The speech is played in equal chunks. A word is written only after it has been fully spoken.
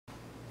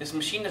This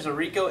machine is a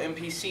Ricoh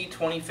MP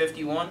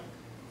C2051.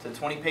 It's a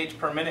 20 page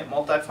per minute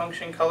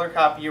multifunction color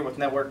copier with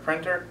network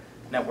printer,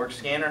 network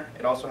scanner.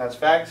 It also has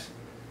fax.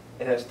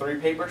 It has 3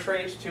 paper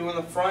trays, 2 in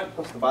the front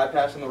plus the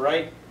bypass on the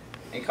right.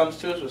 It comes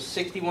to us with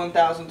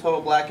 61,000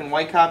 total black and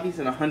white copies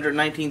and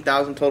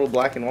 119,000 total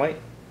black and white,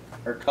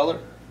 or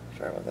color.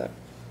 Sorry about that.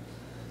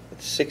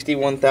 It's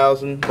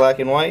 61,000 black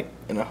and white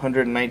and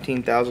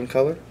 119,000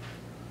 color.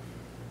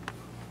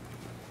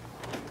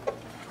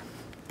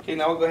 Okay,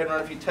 now we'll go ahead and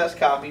run a few test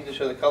copies to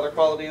show the color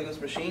quality in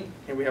this machine.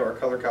 Here we have our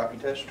color copy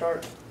test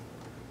chart.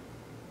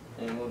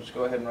 And we'll just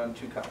go ahead and run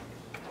 2 copies.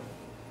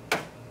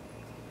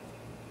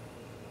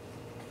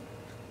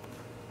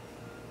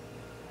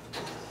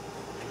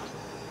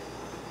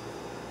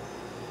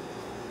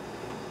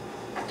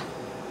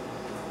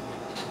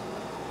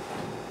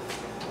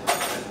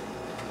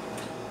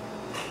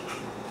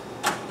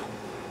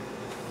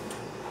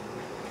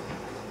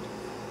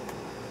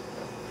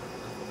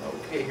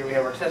 Okay, here we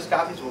have our test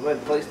copies. We'll go ahead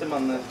and place them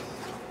on the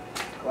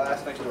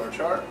glass next to our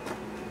chart.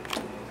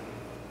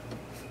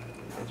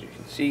 As you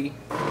can see,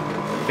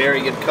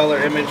 very good color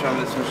image on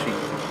this machine.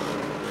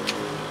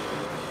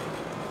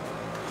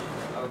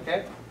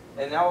 Okay,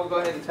 and now we'll go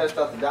ahead and test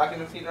out the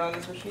document feeder on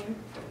this machine.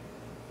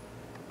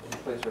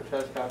 We'll place our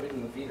test copies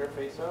in the feeder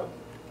face up.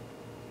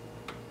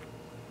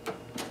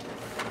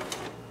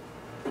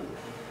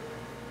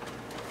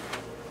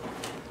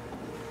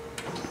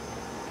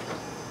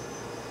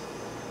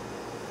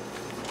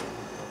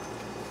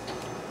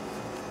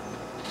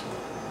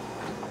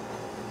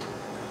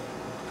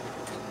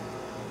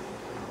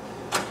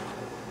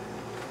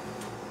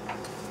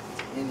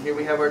 And here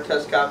we have our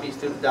test copies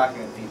to the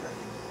document feeder.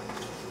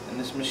 And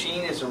this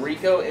machine is a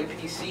Ricoh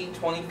MP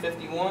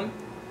C2051.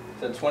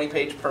 It's a 20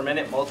 page per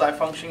minute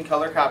multifunction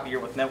color copier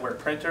with network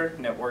printer,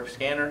 network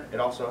scanner. It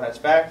also has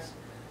fax.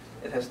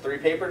 It has 3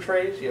 paper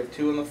trays. You have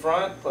 2 in the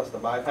front plus the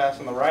bypass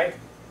on the right.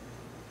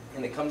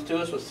 And it comes to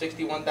us with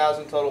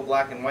 61,000 total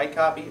black and white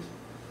copies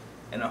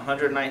and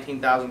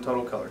 119,000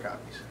 total color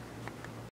copies.